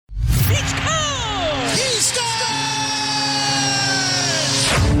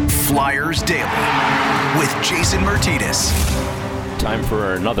Flyers Daily with Jason Martinez. Time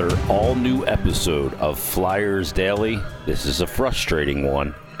for another all-new episode of Flyers Daily. This is a frustrating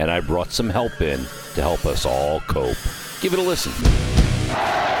one, and I brought some help in to help us all cope. Give it a listen.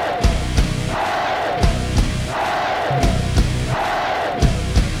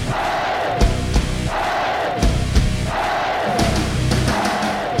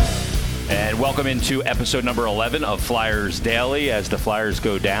 Welcome into episode number 11 of Flyers Daily as the Flyers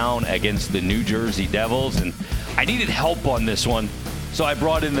go down against the New Jersey Devils. And I needed help on this one, so I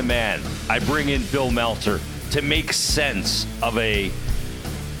brought in the man. I bring in Bill Meltzer to make sense of a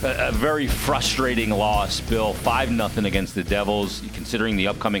very frustrating loss. Bill, 5-0 against the Devils, considering the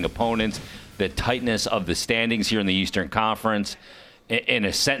upcoming opponents, the tightness of the standings here in the Eastern Conference. In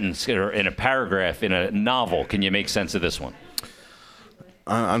a sentence or in a paragraph, in a novel, can you make sense of this one?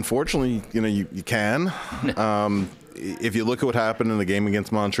 Unfortunately, you can. If you look at what happened in the game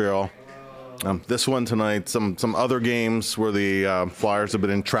against Montreal, this one tonight, some other games where the Flyers have been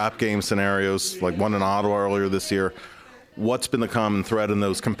in trap game scenarios, like one in Ottawa earlier this year, what's been the common thread in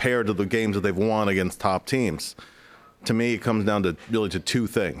those compared to the games that they've won against top teams? To me, it comes down to really to two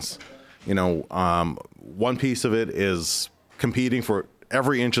things. One piece of it is competing for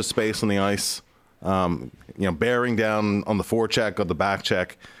every inch of space on the ice. Bearing down on the forecheck or the back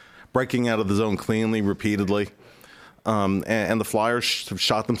check, breaking out of the zone cleanly, repeatedly. And the Flyers have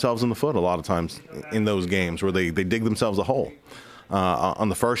shot themselves in the foot a lot of times in those games where they dig themselves a hole. On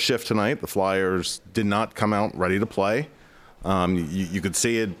the first shift tonight, the Flyers did not come out ready to play. You could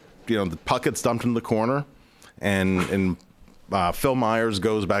see it, the puck gets dumped into the corner, and Phil Myers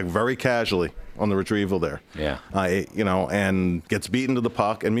goes back very casually on the retrieval there. Yeah. And gets beaten to the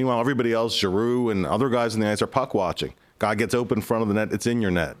puck. And meanwhile, everybody else, Giroux and other guys in the ice are puck watching. Guy gets open in front of the net, it's in your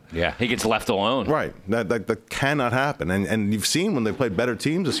net. Yeah, he gets left alone. Right. That cannot happen. And you've seen when they played better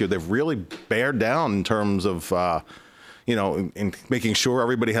teams this year, they've really bared down in terms of, in making sure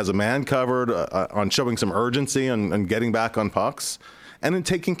everybody has a man covered, on showing some urgency and getting back on pucks, and then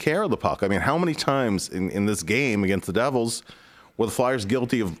taking care of the puck. I mean, how many times in this game against the Devils were the Flyers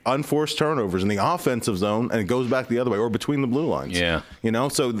guilty of unforced turnovers in the offensive zone, and it goes back the other way, or between the blue lines? Yeah.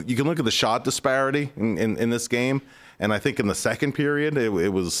 So you can look at the shot disparity in this game, and I think in the second period, it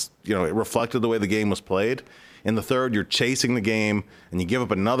was, it reflected the way the game was played. In the third, you're chasing the game, and you give up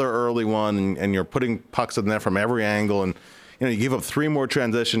another early one, and you're putting pucks in the net from every angle, and you give up 3 more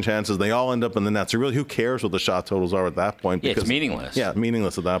transition chances. They all end up in the net. So really, who cares what the shot totals are at that point? Because, it's meaningless. Yeah,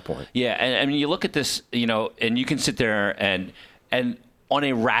 meaningless at that point. Yeah, and I mean, you look at this, and you can sit there and on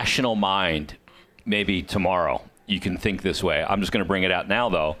a rational mind, maybe tomorrow, you can think this way. I'm just going to bring it out now,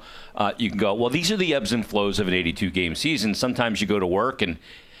 though. You can go, well, these are the ebbs and flows of an 82-game season. Sometimes you go to work and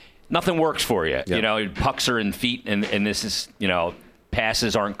nothing works for you. Yep. Pucks are in feet, and this is,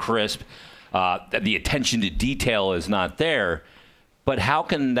 passes aren't crisp. The attention to detail is not there. But how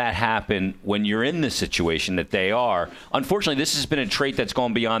can that happen when you're in the situation that they are? Unfortunately, this has been a trait that's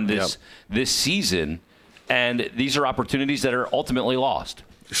gone beyond this season, and these are opportunities that are ultimately lost.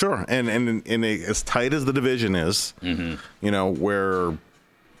 Sure, and as tight as the division is, where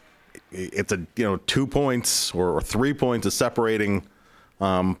it's 2 points or 3 points is separating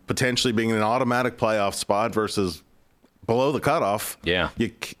potentially being in an automatic playoff spot versus below the cutoff. Yeah,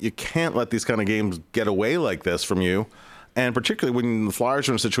 you can't let these kind of games get away like this from you, and particularly when the Flyers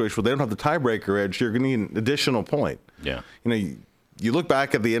are in a situation where they don't have the tiebreaker edge, you're going to need an additional point. Yeah, You look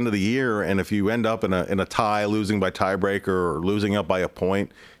back at the end of the year, and if you end up in a tie, losing by tiebreaker or losing up by a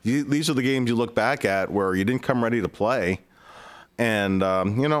point, these are the games you look back at where you didn't come ready to play. And,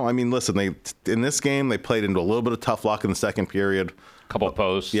 listen, in this game, they played into a little bit of tough luck in the second period. Couple of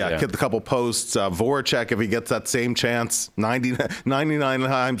posts. Yeah, hit the couple posts. Voracek, if he gets that same chance, 99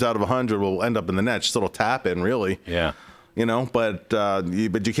 times out of 100 will end up in the net. Just a little tap in, really. Yeah. But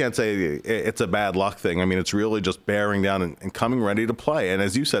you can't say it's a bad luck thing. I mean, it's really just bearing down and coming ready to play. And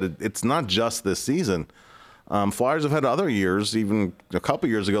as you said, it's not just this season. Flyers have had other years, even a couple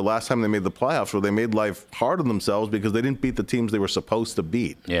years ago, last time they made the playoffs, where they made life hard on themselves because they didn't beat the teams they were supposed to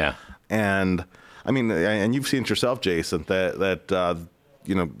beat. Yeah. And, and you've seen it yourself, Jason, that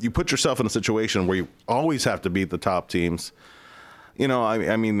you put yourself in a situation where you always have to beat the top teams.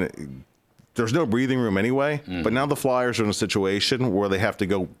 There's no breathing room anyway, but now the Flyers are in a situation where they have to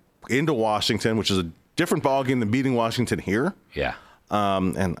go into Washington, which is a different ballgame than beating Washington here. Yeah.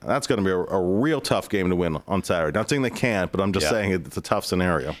 And that's going to be a real tough game to win on Saturday. Not saying they can't, but I'm just saying it's a tough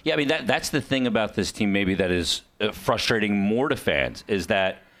scenario. Yeah, I mean, that's the thing about this team maybe that is frustrating more to fans is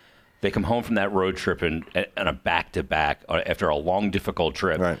that They come home from that road trip and a back-to-back after a long, difficult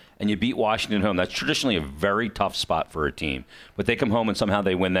trip, right. And you beat Washington home. That's traditionally a very tough spot for a team. But they come home and somehow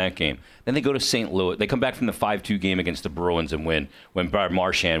they win that game. Then they go to St. Louis. They come back from the 5-2 game against the Bruins and win when Brad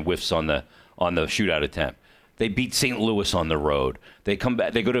Marchand whiffs on the shootout attempt. They beat St. Louis on the road. They come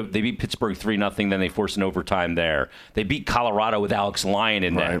back. They beat Pittsburgh 3-0. Then they force an overtime there. They beat Colorado with Alex Lyon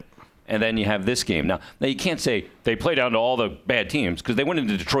in net. And then you have this game. Now you can't say they play down to all the bad teams because they went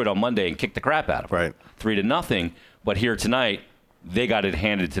into Detroit on Monday and kicked the crap out of them. Right. 3-0. But here tonight, they got it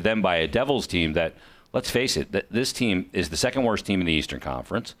handed to them by a Devils team that, let's face it, this team is the second worst team in the Eastern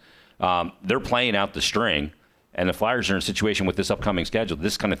Conference. They're playing out the string. And the Flyers are in a situation with this upcoming schedule.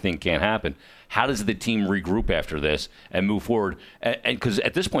 This kind of thing can't happen. How does the team regroup after this and move forward? And because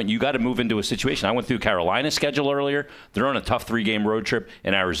at this point, you got to move into a situation. I went through Carolina's schedule earlier. They're on a tough 3-game road trip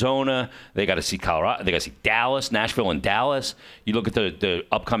in Arizona. They got to see Colorado. They got to see Dallas, Nashville, and Dallas. You look at the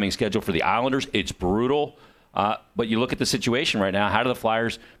upcoming schedule for the Islanders. It's brutal. But you look at the situation right now. How do the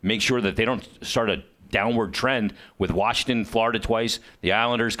Flyers make sure that they don't start a downward trend with Washington, Florida twice, the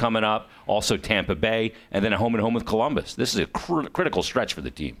Islanders coming up, also Tampa Bay, and then a home-and-home with Columbus? This is a critical stretch for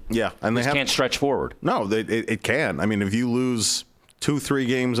the team. Yeah, and they can't stretch forward. No, it can. I mean, if you lose 2-3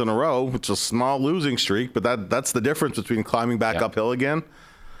 games in a row, it's a small losing streak, but that's the difference between climbing back uphill again,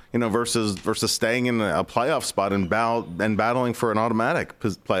 versus staying in a playoff spot and battling for an automatic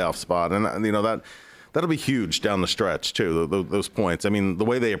playoff spot, and that'll be huge down the stretch too. Those points. I mean, the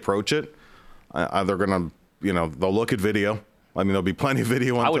way they approach it. They're going to, they'll look at video. I mean, there'll be plenty of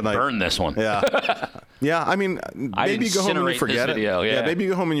video on tonight. I would burn this one. Yeah. Yeah, I mean, maybe you go home and you forget it. Video, yeah, maybe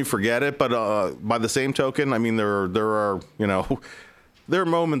you go home and you forget it. But by the same token, I mean, there are, there are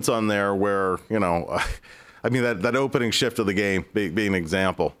moments on there where, I mean, that opening shift of the game being an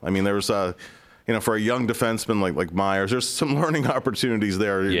example. I mean, there's for a young defenseman like Myers, there's some learning opportunities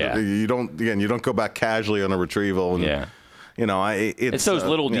there. Yeah. You don't go back casually on a retrieval. And, yeah. It's those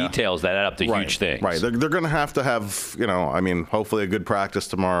little details that add up to huge things. Right. They're going to have, hopefully a good practice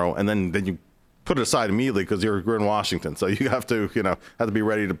tomorrow, and then you put it aside immediately because you're in Washington, so you have to be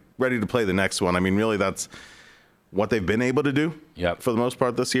ready to play the next one. I mean, really, that's what they've been able to do. Yep. For the most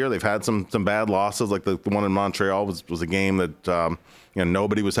part this year. They've had some bad losses, like the one in Montreal was a game that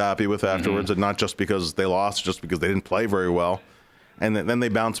nobody was happy with afterwards, and not just because they lost, just because they didn't play very well. And then they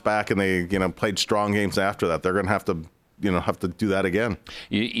bounced back and they played strong games after that. They're going to have to do that again.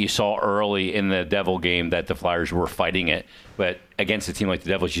 You saw early in the Devil game that the Flyers were fighting it, but against a team like the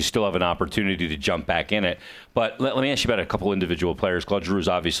Devils, you still have an opportunity to jump back in it. But let me ask you about a couple individual players. Claude Giroux is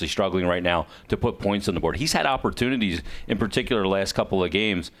obviously struggling right now to put points on the board. He's had opportunities, in particular, the last couple of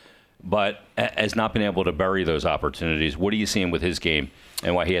games, but has not been able to bury those opportunities. What are you seeing with his game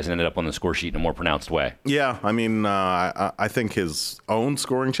and why he hasn't ended up on the score sheet in a more pronounced way? Yeah, I mean, I think his own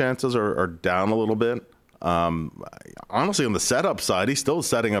scoring chances are down a little bit. Honestly, on the setup side, he's still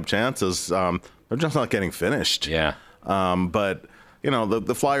setting up chances. They're just not getting finished. Yeah. But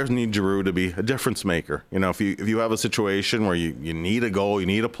the Flyers need Giroux to be a difference maker. If you have a situation where you need a goal, you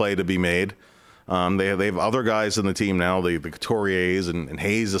need a play to be made. They have other guys in the team now. The Couturiers and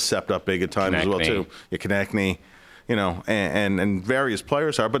Hayes has stepped up big at times as well too. Yeah, Konechny, and various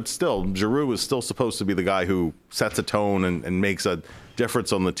players are, but still, Giroux is still supposed to be the guy who sets a tone and makes a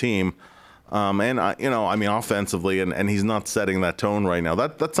difference on the team. Offensively, and he's not setting that tone right now.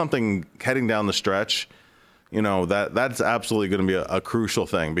 That's something heading down the stretch. That's absolutely going to be a crucial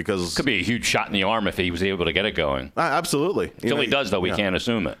thing because could be a huge shot in the arm if he was able to get it going. Absolutely. Until he does, though, we can't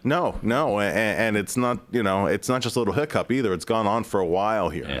assume it. No, and it's not it's not just a little hiccup either. It's gone on for a while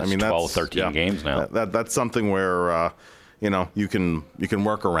here. Yeah, 12, 13 games now. That's something where. You can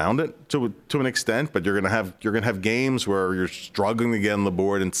work around it to an extent, but you're gonna have games where you're struggling to get on the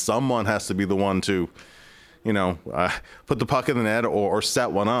board, and someone has to be the one to, put the puck in the net or set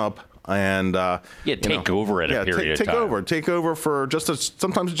one up and take over at a period of time. Take over for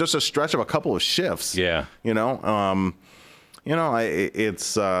sometimes just a stretch of a couple of shifts. Yeah,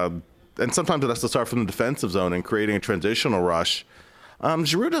 it's and sometimes it has to start from the defensive zone and creating a transitional rush.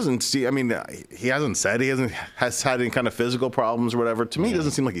 Giroux doesn't see. I mean, he hasn't said has had any kind of physical problems or whatever. To me, it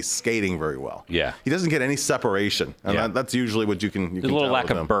doesn't seem like he's skating very well. Yeah, he doesn't get any separation, and that's usually what you can. There's a little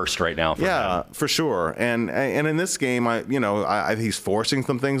lack of burst right now. For him. For sure. And in this game, I he's forcing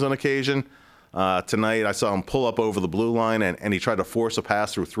some things on occasion. Tonight, I saw him pull up over the blue line, and he tried to force a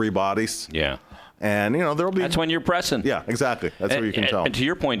pass through three bodies. Yeah. And, there'll be... That's when you're pressing. Yeah, exactly. That's where you can tell. And to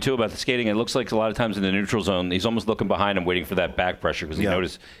your point, too, about the skating, it looks like a lot of times in the neutral zone, he's almost looking behind him, waiting for that back pressure because he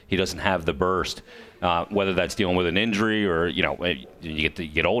noticed he doesn't have the burst. Whether that's dealing with an injury or, you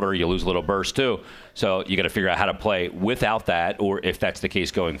get older, you lose a little burst, too. So you got to figure out how to play without that, or if that's the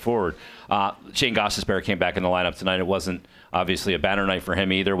case going forward. Shane Gostisbehere came back in the lineup tonight. It wasn't obviously a banner night for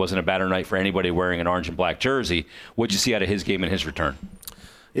him either. It wasn't a banner night for anybody wearing an orange and black jersey. What'd you see out of his game and his return?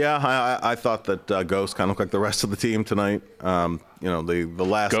 Yeah, I thought that Ghost kind of looked like the rest of the team tonight. The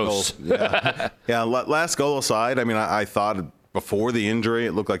last Ghosts. goal. Yeah, last goal aside, I thought before the injury,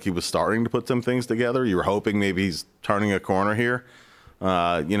 it looked like he was starting to put some things together. You were hoping maybe he's turning a corner here.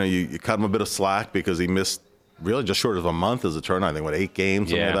 You cut him a bit of slack because he missed really just short of a month as a turn. I think, 8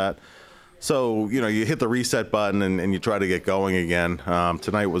 games, something like that. So, you hit the reset button and you try to get going again.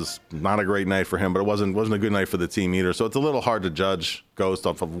 Tonight was not a great night for him, but it wasn't a good night for the team either. So it's a little hard to judge Ghost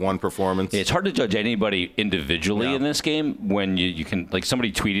off of one performance. It's hard to judge anybody individually in this game when you can, like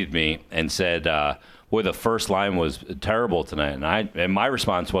somebody tweeted me and said, boy, the first line was terrible tonight. And my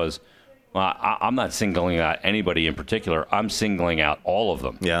response was, well, I'm not singling out anybody in particular. I'm singling out all of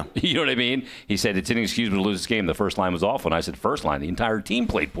them. Yeah. You know what I mean? He said, it's inexcusable to lose this game. The first line was awful. And I said, first line, the entire team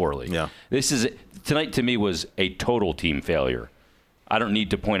played poorly. Yeah. Tonight to me was a total team failure. I don't need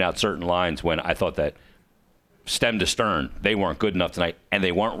to point out certain lines when I thought that stem to stern, they weren't good enough tonight, and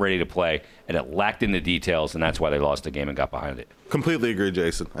they weren't ready to play, and it lacked in the details, and that's why they lost the game and got behind it. Completely agree,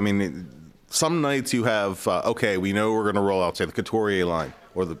 Jason. Some nights you have, we know we're going to roll out, say, the Couturier line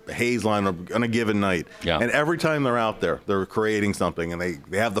or the Hayes line on a given night. Yeah. And every time they're out there, they're creating something, and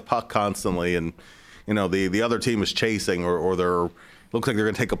they have the puck constantly, and the other team is chasing or they're looks like they're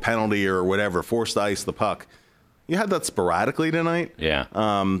going to take a penalty or whatever, forced to ice the puck. You had that sporadically tonight. Yeah.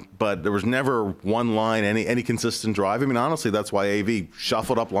 But there was never one line, any consistent drive. Honestly, that's why AV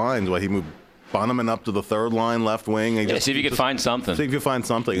shuffled up lines, why he moved Bunneman up to the third line, left wing. See if you could find something. See if you find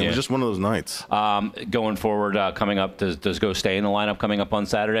something. Yeah. It was just one of those nights. Going forward, coming up, does Go stay in the lineup coming up on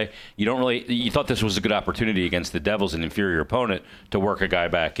Saturday? You thought this was a good opportunity against the Devils, an inferior opponent, to work a guy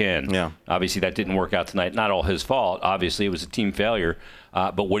back in. Yeah. Obviously, that didn't work out tonight. Not all his fault. Obviously, it was a team failure.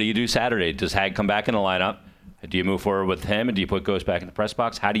 But what do you do Saturday? Does Hag come back in the lineup? Do you move forward with him, and do you put Ghost back in the press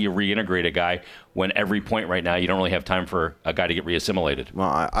box? How do you reintegrate a guy when every point right now you don't really have time for a guy to get reassimilated? Well,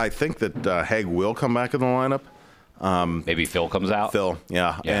 I think that Hag will come back in the lineup. Maybe Phil comes out. Phil,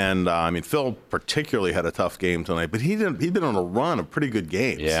 yeah. And Phil particularly had a tough game tonight, but he'd been on a run of pretty good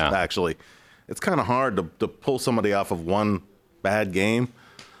games. Yeah. Actually, it's kind of hard to pull somebody off of one bad game.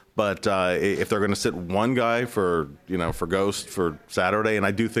 But if they're going to sit one guy for Ghost for Saturday, and I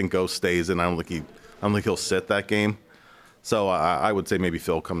do think Ghost stays in, I don't think he'll sit that game. So I would say maybe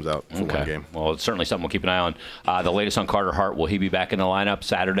Phil comes out for one game. Well, it's certainly something we'll keep an eye on. The latest on Carter Hart, will he be back in the lineup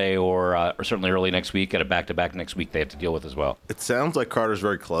Saturday or certainly early next week? At a back-to-back next week they have to deal with as well. It sounds like Carter's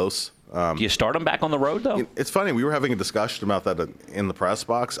very close. Do you start him back on the road, though? It's funny. We were having a discussion about that in the press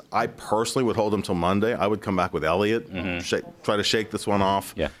box. I personally would hold him till Monday. I would come back with Elliott, try to shake this one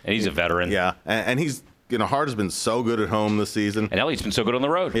off. Yeah, and he's a veteran. Yeah, and he's... Hart has been so good at home this season. And Elliott's been so good on the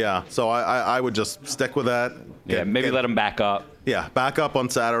road. Yeah, so I would just stick with that. Maybe let him back up. Yeah, back up on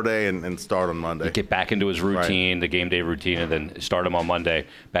Saturday and start on Monday. Get back into his routine, the game day routine, and then start him on Monday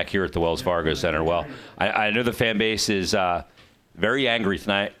back here at the Wells Fargo Center. Well, I know the fan base is very angry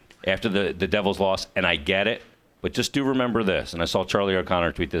tonight after the Devils lost, and I get it. But just do remember this, and I saw Charlie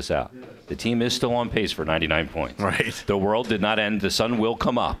O'Connor tweet this out. The team is still on pace for 99 points. Right. The world did not end. The sun will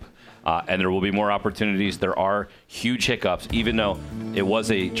come up. And there will be more opportunities. There are huge hiccups. Even though it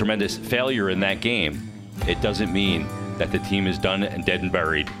was a tremendous failure in that game, it doesn't mean that the team is done and dead and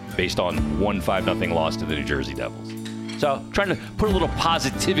buried based on one 5-0 loss to the New Jersey Devils. So trying to put a little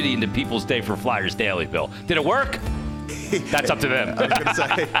positivity into people's day for Flyers Daily, Bill. Did it work? That's up to them.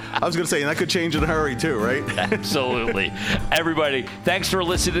 I was going to say, and that could change in a hurry too, right? Absolutely. Everybody, thanks for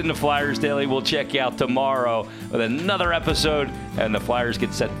listening to Flyers Daily. We'll check you out tomorrow with another episode, and the Flyers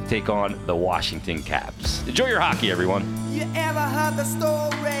get set to take on the Washington Caps. Enjoy your hockey, everyone. You ever heard the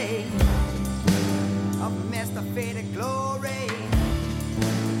story of Mr. Faded Glory?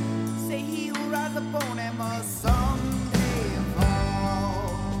 Say he who rides upon him must someday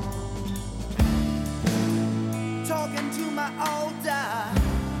fall. Talking to my older,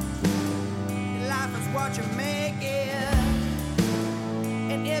 life is what you make it,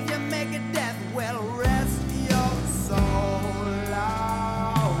 and if you make it death, well, rest your soul.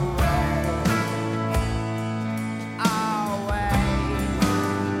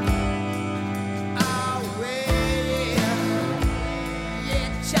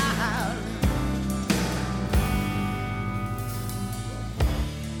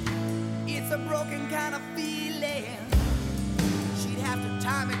 Broken kind of feeling. She'd have to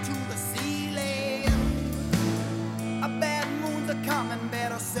tie me to the ceiling. A bad moon's a coming,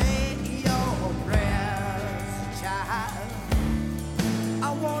 better say your prayers, child.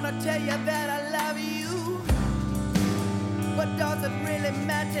 I wanna tell you that I love you, but does it really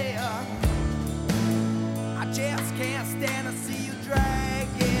matter? I just can't stand to see you drag.